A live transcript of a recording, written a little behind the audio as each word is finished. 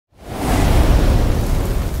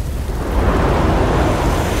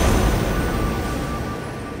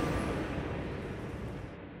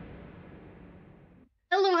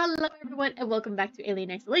everyone, and welcome back to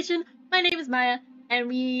Alien Isolation. My name is Maya, and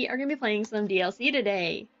we are going to be playing some DLC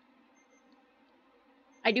today.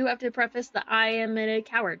 I do have to preface that I am a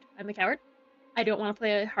coward. I'm a coward. I don't want to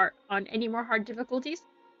play hard on any more hard difficulties.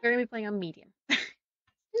 We're going to be playing on medium.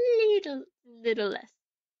 little less.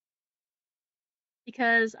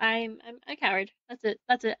 Because I'm a coward. That's it.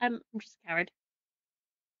 That's it. I'm just a coward.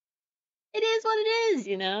 It is what it is,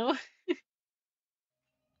 you know?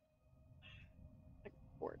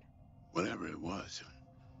 Bored. Whatever it was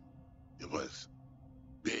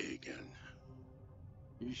big and...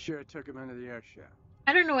 You sure took him into the air shaft?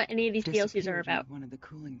 I don't know what any of these DLCs are about. One of the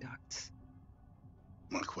cooling ducts.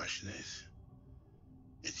 My question is,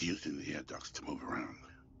 it's using the air ducts to move around.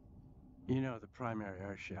 You know, the primary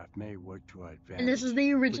air shaft may work to our advantage. And this is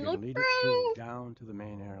the original lead it through down to the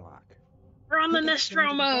main airlock. We're on the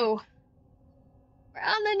Nostromo! We're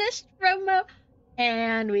on the Nostromo!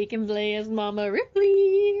 And we can play as Mama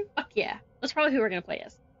Ripley! Fuck yeah. That's probably who we're gonna play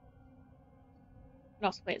as. We can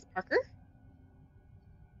also play as Parker.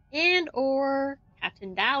 And or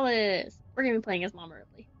Captain Dallas. We're gonna be playing as Mama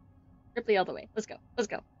Ripley. Ripley all the way. Let's go. Let's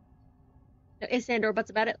go. No ifs and or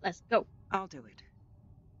buts about it. Let's go. I'll do it.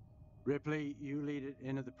 Ripley, you lead it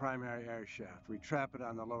into the primary air shaft. We trap it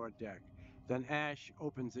on the lower deck. Then Ash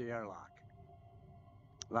opens the airlock.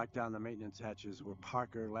 Lock down the maintenance hatches where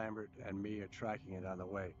Parker, Lambert, and me are tracking it on the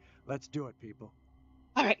way. Let's do it, people.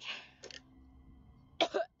 All right.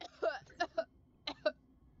 Fuck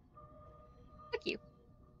you.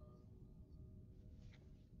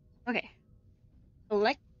 Okay.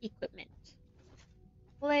 Select equipment.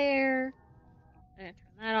 Flare. I'm gonna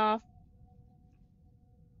turn that off.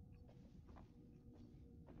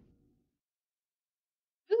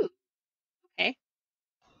 Ooh. Okay.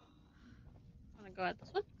 I'm gonna go at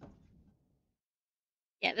this one.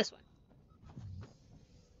 Yeah, this one.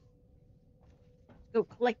 Go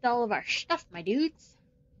collect all of our stuff, my dudes.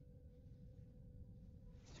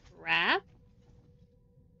 Scrap.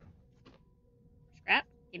 Scrap.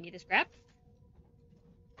 Give me the scrap.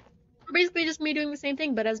 We're basically just me doing the same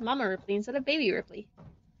thing, but as Mama Ripley instead of Baby Ripley.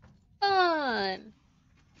 Fun!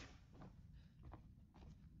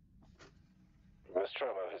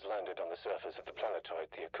 Nostromo has landed on the surface of the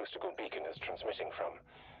planetoid the acoustical beacon is transmitting from.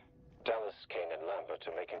 Dallas, Kane, and Lambert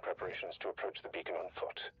are making preparations to approach the beacon on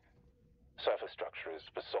foot. Surface structure is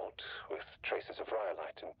basalt, with traces of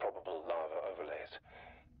rhyolite and probable lava overlays.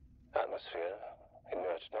 Atmosphere,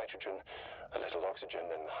 inert nitrogen, a little oxygen,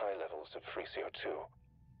 and high levels of free CO2.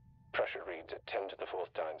 Pressure reads at 10 to the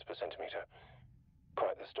 4th times per centimeter.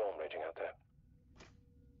 Quite the storm raging out there.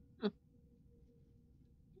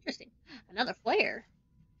 Interesting. Another flare.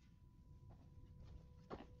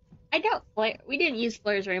 I doubt flare. We didn't use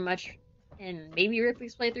flares very much in Baby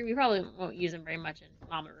Ripley's playthrough. We probably won't use them very much in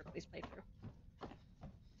Mama Ripley's playthrough.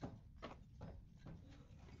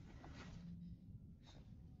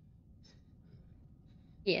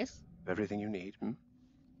 Yes. Everything you need,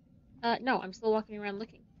 No, I'm still walking around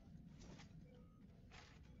looking.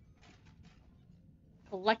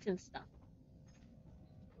 Collecting stuff.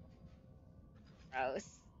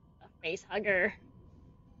 Gross. A face hugger.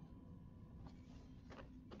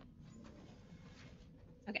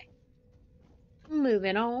 Okay.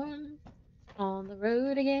 Moving on. On the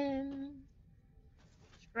road again.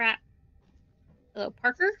 Scrap. Hello,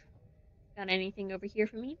 Parker? Got anything over here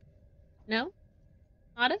for me? No?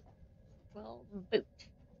 Nada? Well, boot.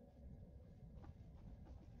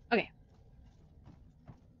 Okay.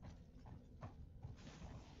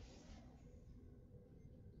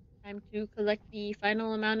 Time to collect the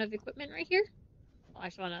final amount of equipment right here. I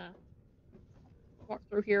just want to walk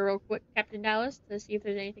through here real quick, Captain Dallas, to see if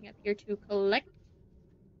there's anything up here to collect.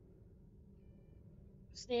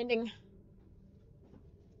 Standing.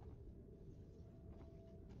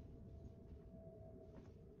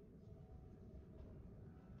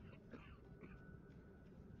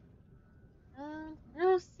 I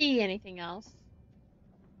don't see anything else.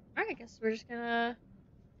 Alright, I guess we're just gonna...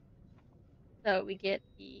 So, we get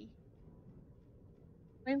the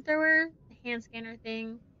flamethrower, the hand scanner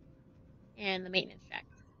thing, and the maintenance jack.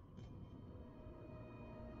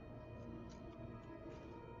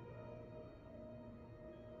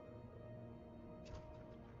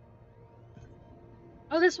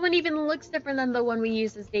 Oh, this one even looks different than the one we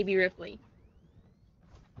used as Baby Ripley.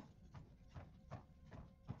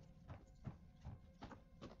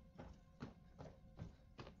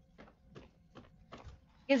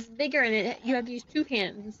 It's bigger and you have to use 2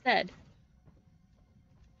 hands instead.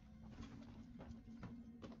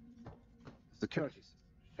 Security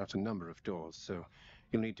shut a number of doors, so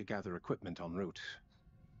you'll need to gather equipment en route.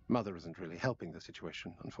 Mother isn't really helping the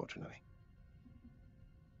situation, unfortunately.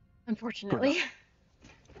 Unfortunately.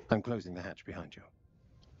 I'm closing the hatch behind you.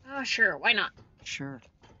 Oh, sure. Why not? Sure.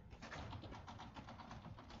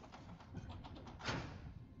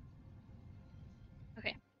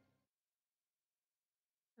 Okay.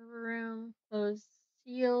 Room, close,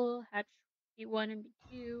 seal, hatch B1 and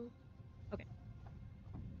B2. Okay.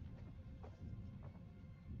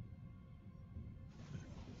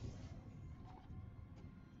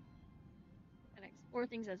 And explore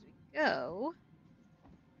things as we go.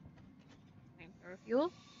 Flamethrower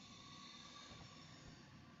fuel.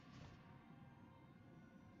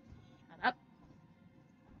 Shut up.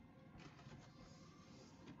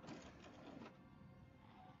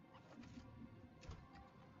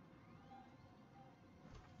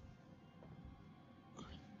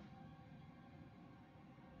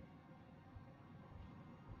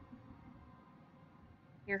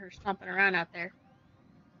 Hear her stomping around out there.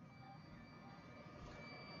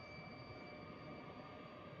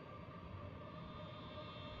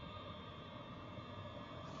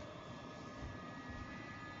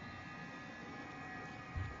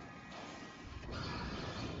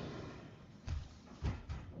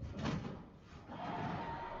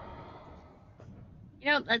 You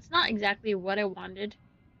know, that's not exactly what I wanted.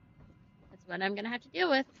 That's what I'm gonna have to deal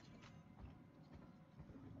with.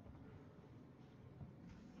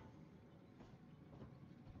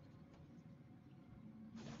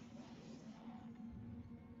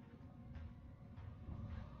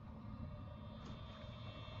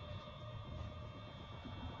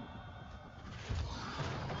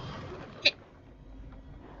 Shit.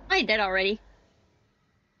 I did already.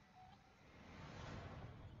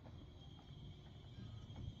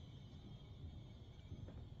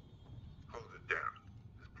 Hold it down.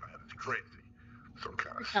 This plan is crazy. Some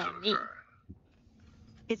kind You're of telling me. suicide.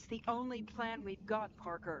 It's the only plan we've got,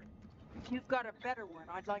 Parker. If you've got a better one,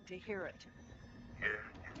 I'd like to hear it. Yeah.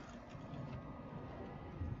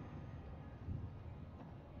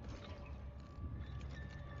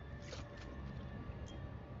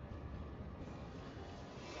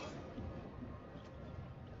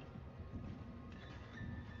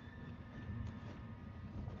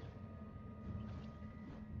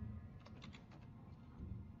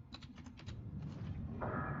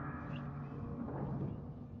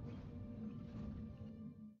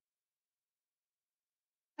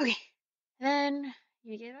 Okay. Then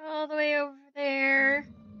you get all the way over there.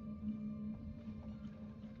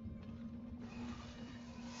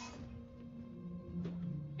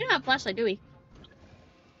 We don't have a flashlight, do we?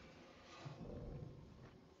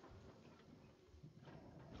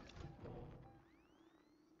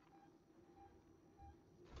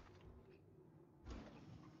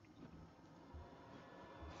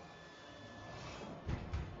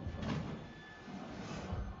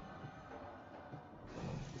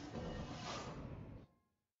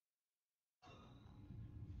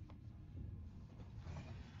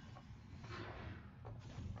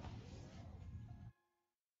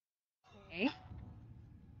 Okay.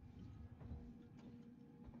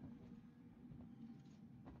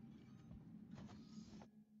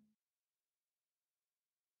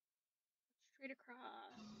 Straight across.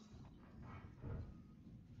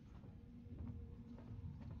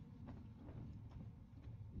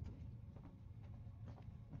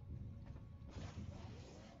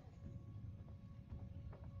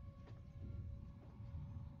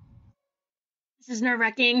 This is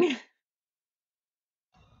nerve-wracking.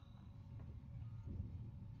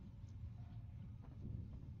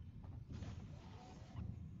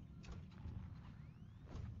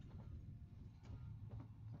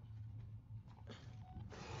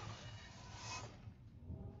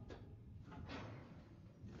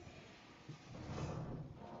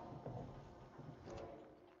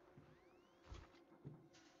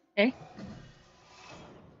 Okay.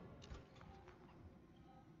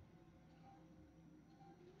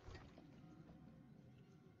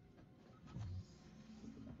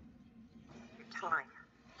 Time.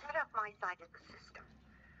 Set up my side of the system.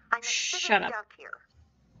 I'm Shut up. stuck here.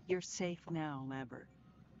 You're safe now, Lambert.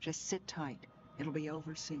 Just sit tight. It'll be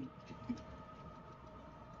over soon.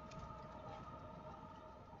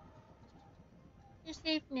 You're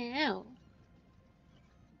safe now.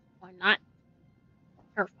 Or not.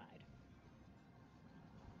 Terrified.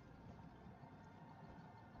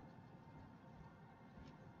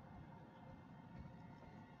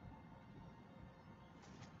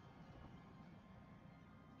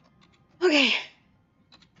 Okay.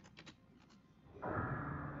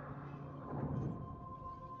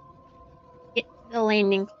 Get to the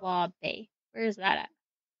landing claw bay. Where is that at?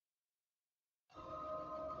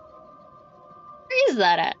 Where is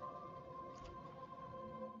that at?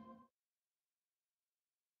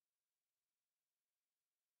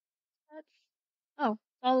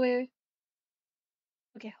 All the way.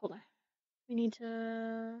 Okay, hold on. We need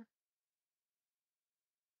to.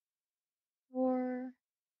 4.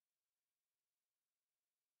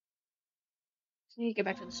 Just need to get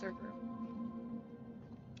back to the server.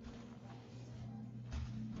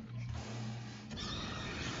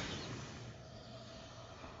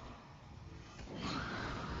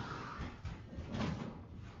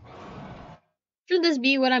 Should this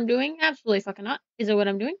be what I'm doing? Absolutely fucking not. Is it what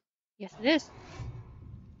I'm doing? Yes, it is.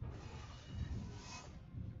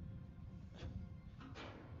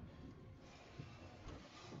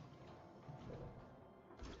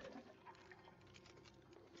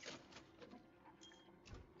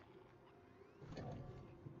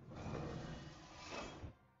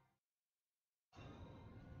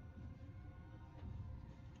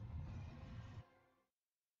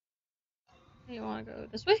 You want to go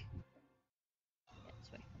this way? Yeah, this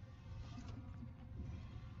way.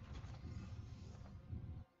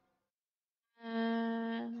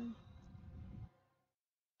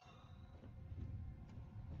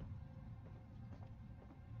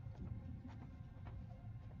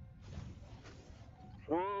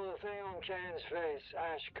 Roll the thing on Kane's face.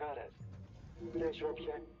 Ash, cut it. Thanks, Ripley.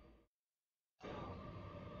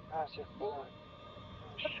 Pass it forward.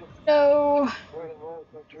 Shit. No. Where the roll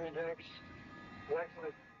for 3 decks.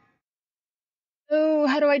 Likely. Oh,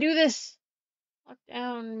 how do I do this? Lock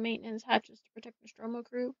down maintenance hatches to protect Nostromo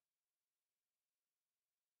crew.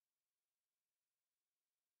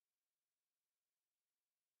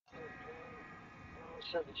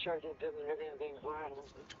 Said the charger didn't hit anything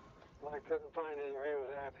violent, but I couldn't find any real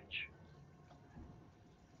damage.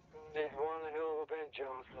 Need one hell of a paint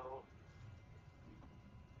job, though.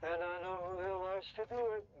 And I know who the hell likes to do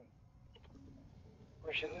it.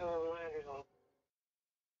 We should never land it on.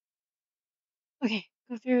 Okay,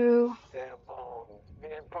 go through. Damn ball. Me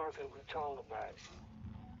and Parker were told about it.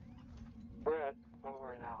 Brett,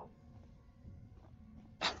 over and out.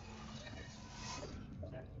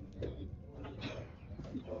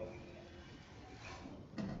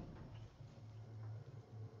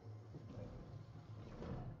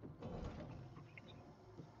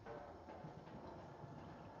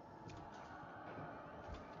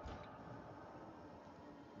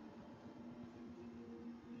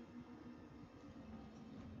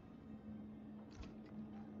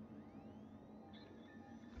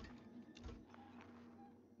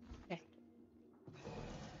 Okay.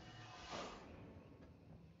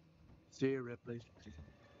 See you, Ripley.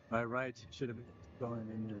 By rights, should have been going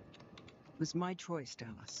in there. It was my choice,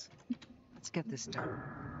 Dallas. Let's get this done.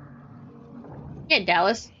 Yeah,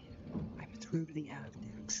 Dallas. I'm through to the aft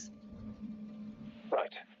decks.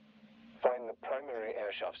 Right. Find the primary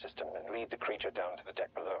airshaft system and lead the creature down to the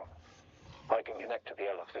deck below. I can connect to the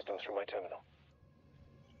airlock systems from my terminal.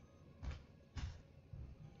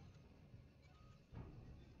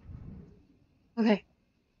 Okay.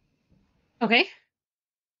 Okay.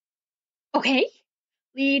 Okay.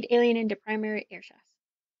 Lead alien into primary air shafts.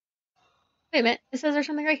 Wait a minute. It says there's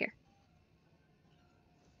something right here.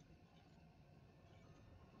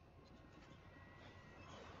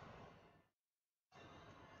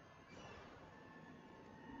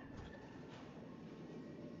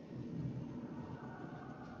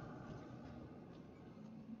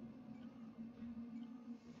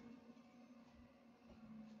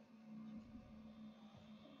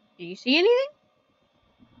 Do you see anything?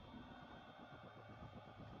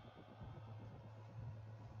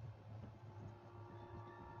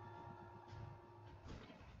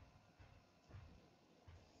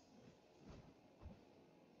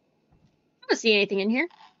 I don't see anything in here.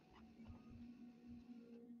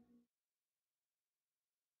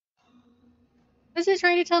 What is it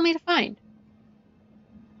trying to tell me to find?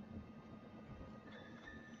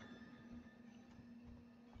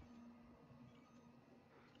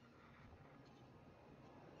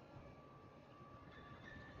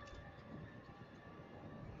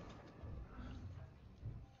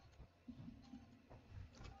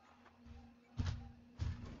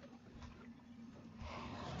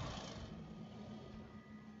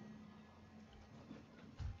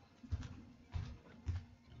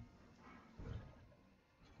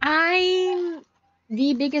 I'm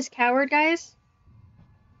the biggest coward, guys.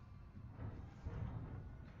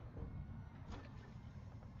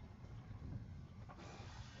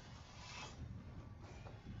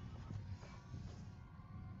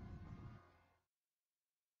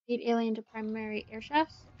 Lead alien to primary air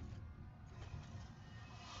shafts.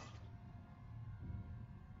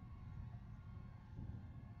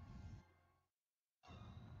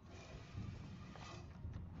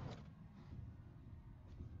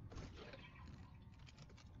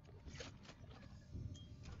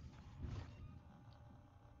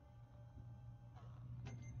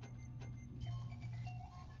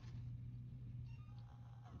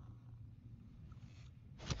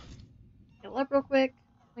 Heal up real quick.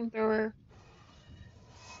 Flamethrower.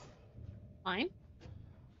 Fine.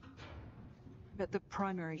 At the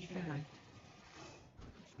primary fan.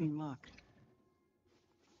 Wish me luck.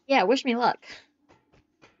 Yeah, wish me luck.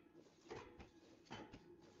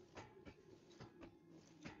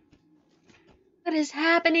 What is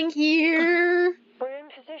happening here? We're in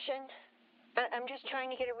position. I'm just trying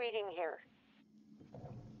to get a reading here.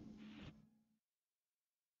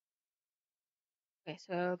 Okay,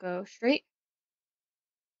 so go straight.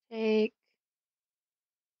 Take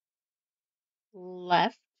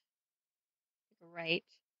left. Take right.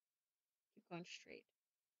 Keep going straight.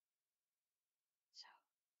 So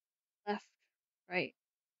left, right,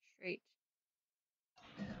 straight.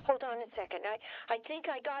 Hold on a second. I think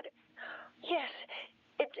I got it. Yes,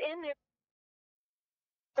 it's in there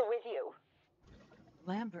with you.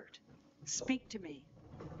 Lambert, speak to me.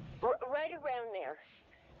 Right around there.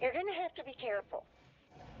 You're going to have to be careful.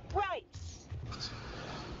 Right.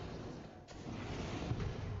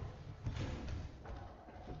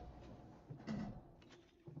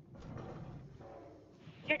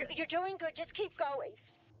 You're doing good. Just keep going.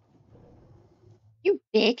 You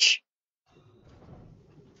bitch.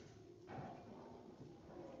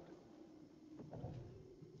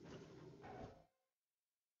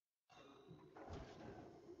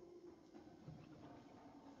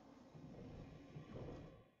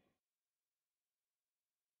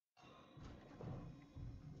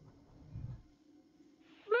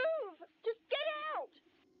 Move! Just get out!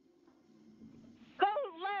 Go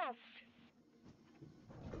left!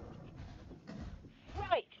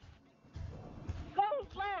 Right! Go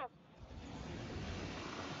left!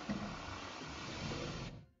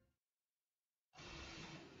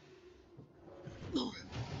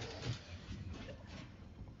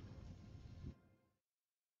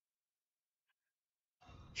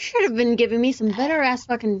 Should have been giving me some better ass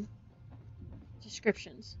fucking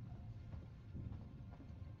descriptions.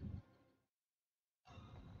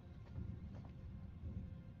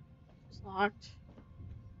 It's locked.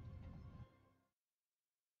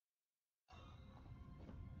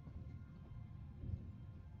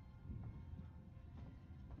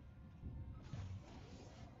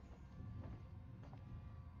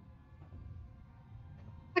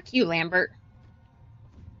 Fuck you, Lambert.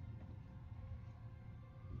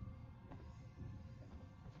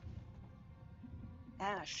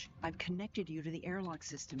 Ash, I've connected you to the airlock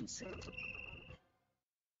systems.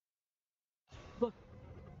 Look,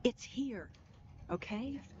 it's here,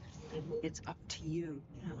 okay? It's up to you.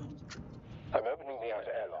 I'm opening the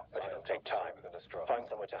outer airlock, but it'll take time. Find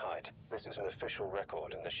somewhere to hide. This is an official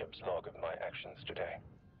record in the ship's log of my actions today.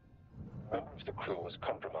 A member of the crew was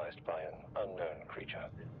compromised by an unknown creature.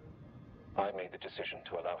 I made the decision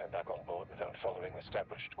to allow him back on board without following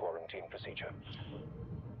established quarantine procedure.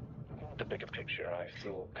 The bigger picture, I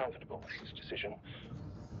feel comfortable with this decision.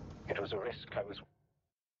 It was a risk I was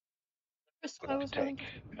willing to take,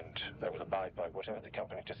 and I will abide by whatever the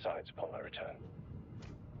company decides upon my return.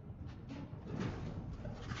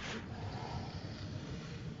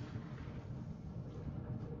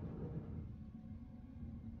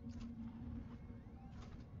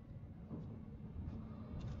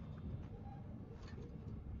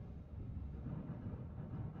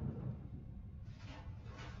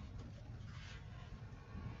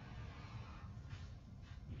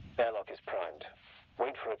 Airlock is primed.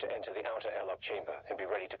 Wait for it to enter the outer airlock chamber and be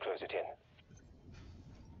ready to close it in.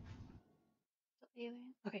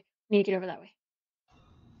 Alien. Okay, need to get over that way.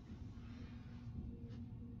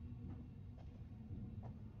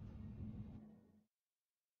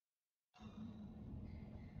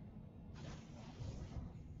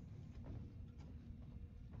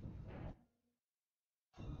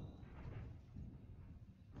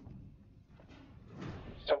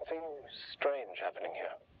 Something strange happening here.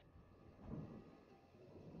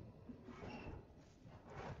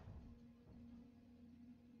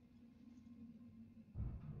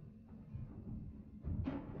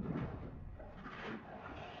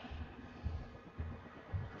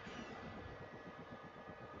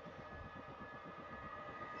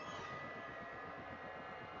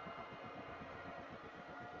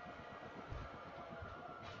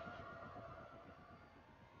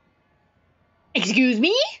 Excuse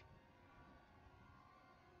me?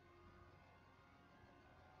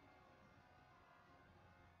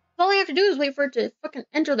 All you have to do is wait for it to fucking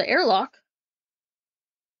enter the airlock.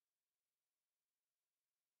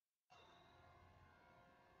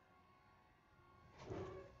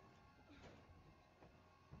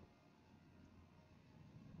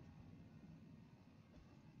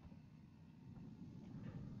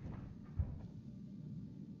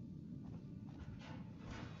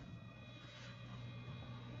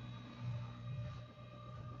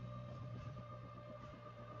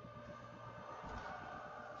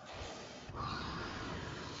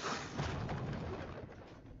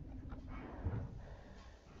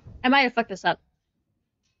 I might have fucked this up.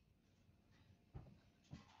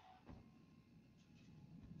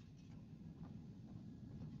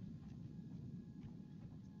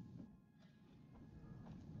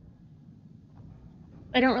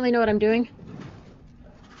 I don't really know what I'm doing.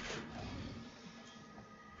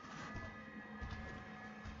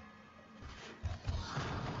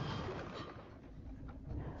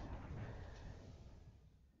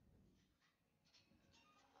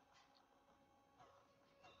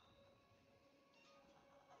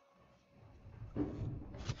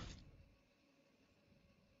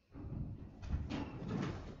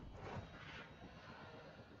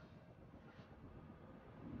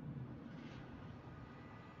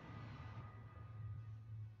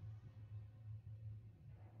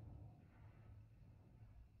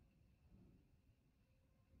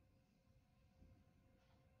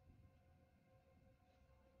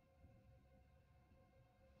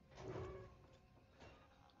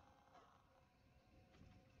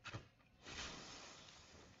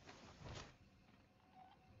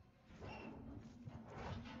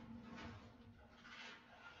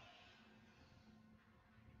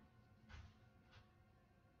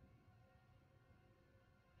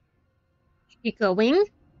 Keep going.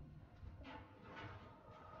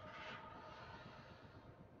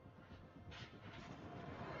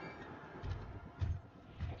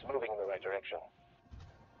 It's moving in the right direction.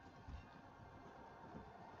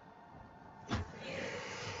 Oh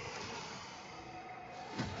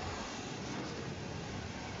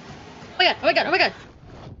my god, oh my god, oh my god.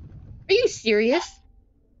 Are you serious?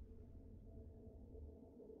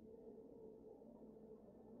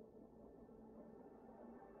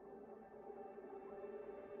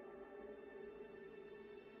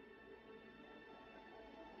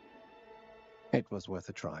 It was worth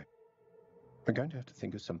a try. We're going to have to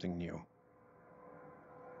think of something new.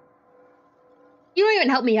 You don't even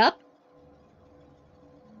help me up.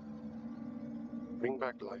 Bring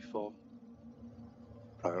back life form.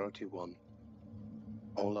 Priority 1.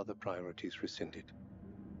 All other priorities rescinded.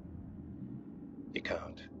 You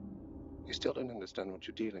can't. You still don't understand what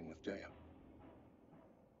you're dealing with, do you?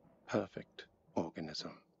 Perfect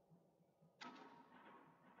organism.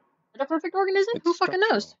 Is it a perfect organism? Its Who fucking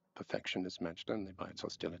knows? structural perfection is matched only by its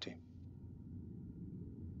hostility.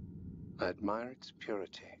 I admire its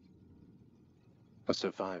purity. A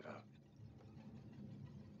survivor.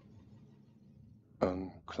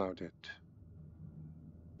 Unclouded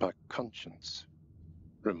by conscience,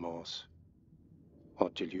 remorse, or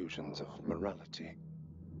delusions of morality.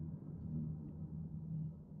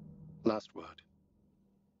 Last word.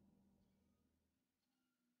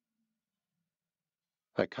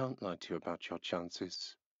 I can't lie to you about your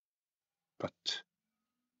chances, but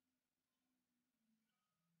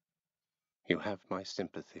you have my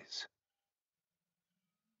sympathies. Is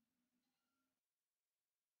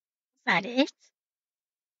that it?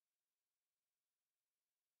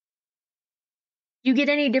 Do you get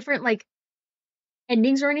any different, like,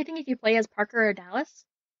 endings or anything if you play as Parker or Dallas?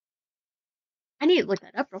 I need to look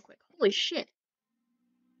that up real quick. Holy shit.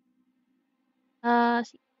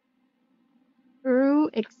 See. True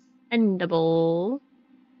Expendable.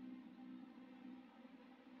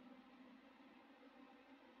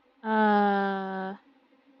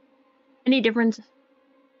 Any difference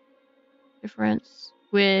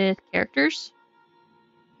with characters?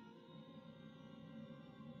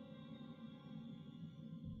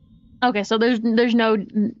 Okay, so there's no,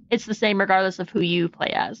 it's the same regardless of who you play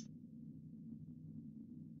as.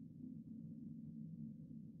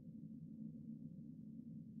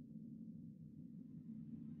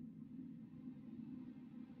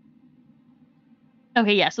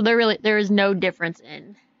 Okay, yeah, so there is no difference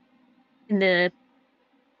in the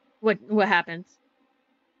what happens.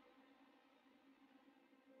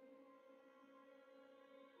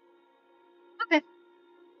 Okay.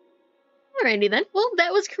 Alrighty then. Well,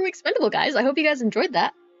 that was Crew Expendable, guys. I hope you guys enjoyed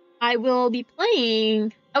that. I will be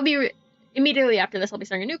playing. Immediately after this. I'll be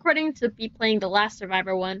starting a new recording to be playing the last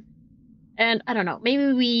Survivor one. And I don't know.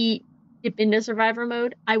 Maybe we dip into Survivor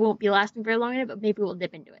mode. I won't be lasting very long in it, but maybe we'll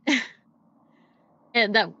dip into it.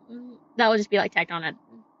 And that will just be like tacked on it.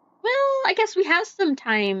 Well, I guess we have some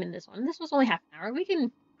time in this one. This was only half an hour. We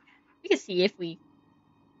can see if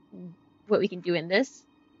what we can do in this.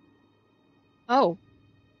 Oh.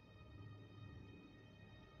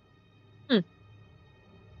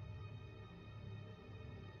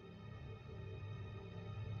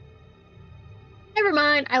 Never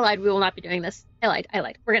mind. I lied. We will not be doing this. I lied.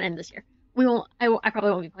 We're gonna end this here. We won't. I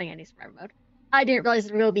probably won't be playing any Survivor mode. I didn't realize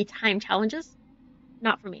there will be time challenges.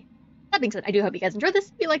 Not for me. That being said, I do hope you guys enjoyed this.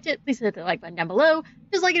 If you liked it, please hit the like button down below.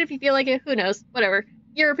 Just like it if you feel like it. Who knows? Whatever.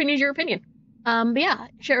 your opinion is your opinion. But yeah,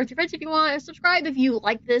 share it with your friends if you want. Subscribe if you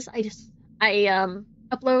like this. I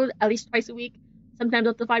upload at least twice a week, sometimes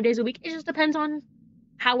up to 5 days a week. It just depends on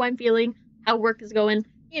how I'm feeling, how work is going,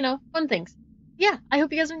 fun things. Yeah, I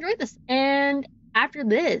hope you guys enjoyed this. And after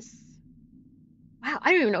this, wow,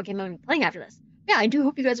 I don't even know what game I'm playing after this. Yeah, I do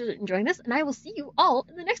hope you guys are enjoying this, and I will see you all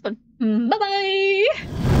in the next one. Bye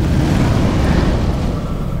bye!